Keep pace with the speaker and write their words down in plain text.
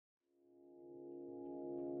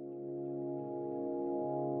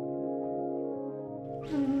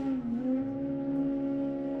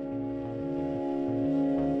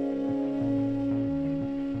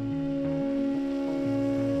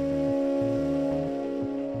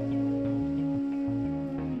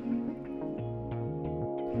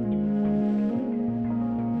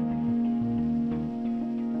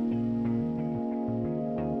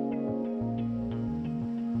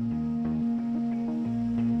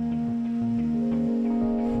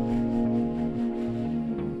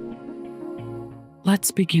Let's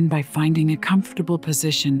begin by finding a comfortable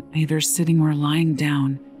position, either sitting or lying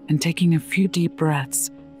down, and taking a few deep breaths,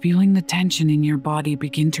 feeling the tension in your body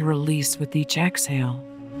begin to release with each exhale.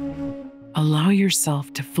 Allow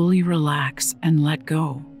yourself to fully relax and let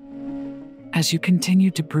go. As you continue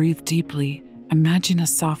to breathe deeply, imagine a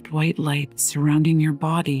soft white light surrounding your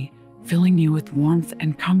body, filling you with warmth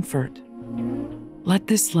and comfort. Let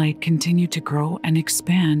this light continue to grow and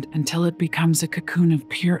expand until it becomes a cocoon of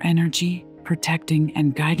pure energy, protecting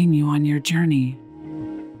and guiding you on your journey.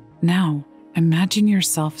 Now, imagine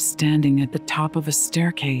yourself standing at the top of a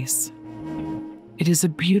staircase. It is a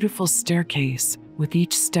beautiful staircase, with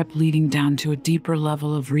each step leading down to a deeper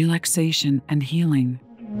level of relaxation and healing.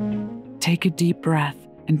 Take a deep breath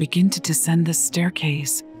and begin to descend the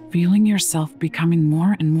staircase, feeling yourself becoming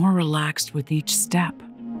more and more relaxed with each step.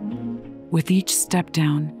 With each step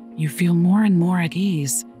down, you feel more and more at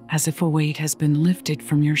ease, as if a weight has been lifted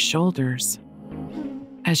from your shoulders.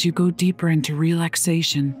 As you go deeper into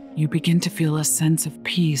relaxation, you begin to feel a sense of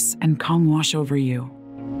peace and calm wash over you.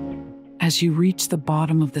 As you reach the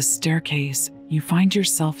bottom of the staircase, you find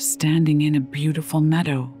yourself standing in a beautiful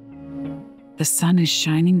meadow. The sun is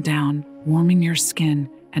shining down, warming your skin,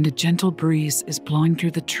 and a gentle breeze is blowing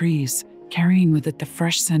through the trees, carrying with it the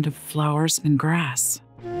fresh scent of flowers and grass.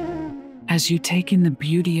 As you take in the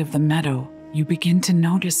beauty of the meadow, you begin to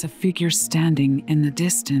notice a figure standing in the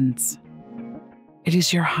distance. It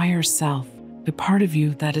is your higher self, the part of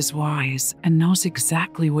you that is wise and knows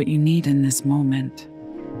exactly what you need in this moment.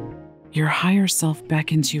 Your higher self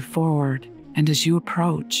beckons you forward, and as you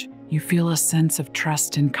approach, you feel a sense of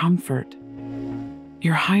trust and comfort.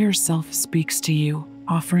 Your higher self speaks to you,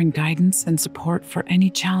 offering guidance and support for any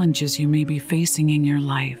challenges you may be facing in your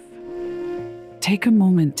life. Take a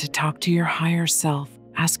moment to talk to your higher self,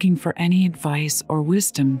 asking for any advice or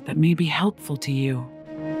wisdom that may be helpful to you.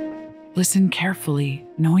 Listen carefully,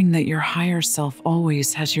 knowing that your higher self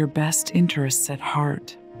always has your best interests at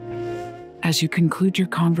heart. As you conclude your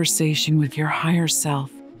conversation with your higher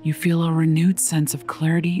self, you feel a renewed sense of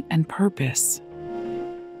clarity and purpose.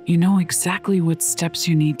 You know exactly what steps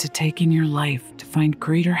you need to take in your life to find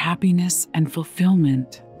greater happiness and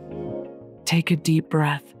fulfillment. Take a deep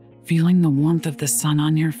breath, feeling the warmth of the sun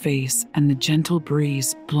on your face and the gentle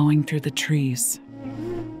breeze blowing through the trees.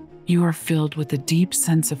 You are filled with a deep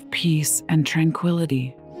sense of peace and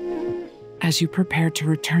tranquility. As you prepare to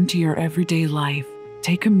return to your everyday life,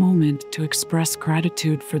 take a moment to express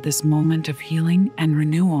gratitude for this moment of healing and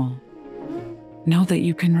renewal. Know that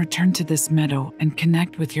you can return to this meadow and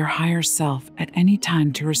connect with your higher self at any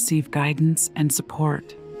time to receive guidance and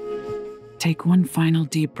support. Take one final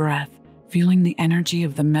deep breath, feeling the energy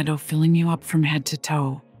of the meadow filling you up from head to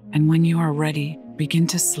toe, and when you are ready, begin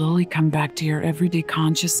to slowly come back to your everyday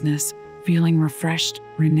consciousness, feeling refreshed,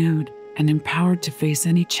 renewed, and empowered to face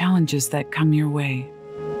any challenges that come your way.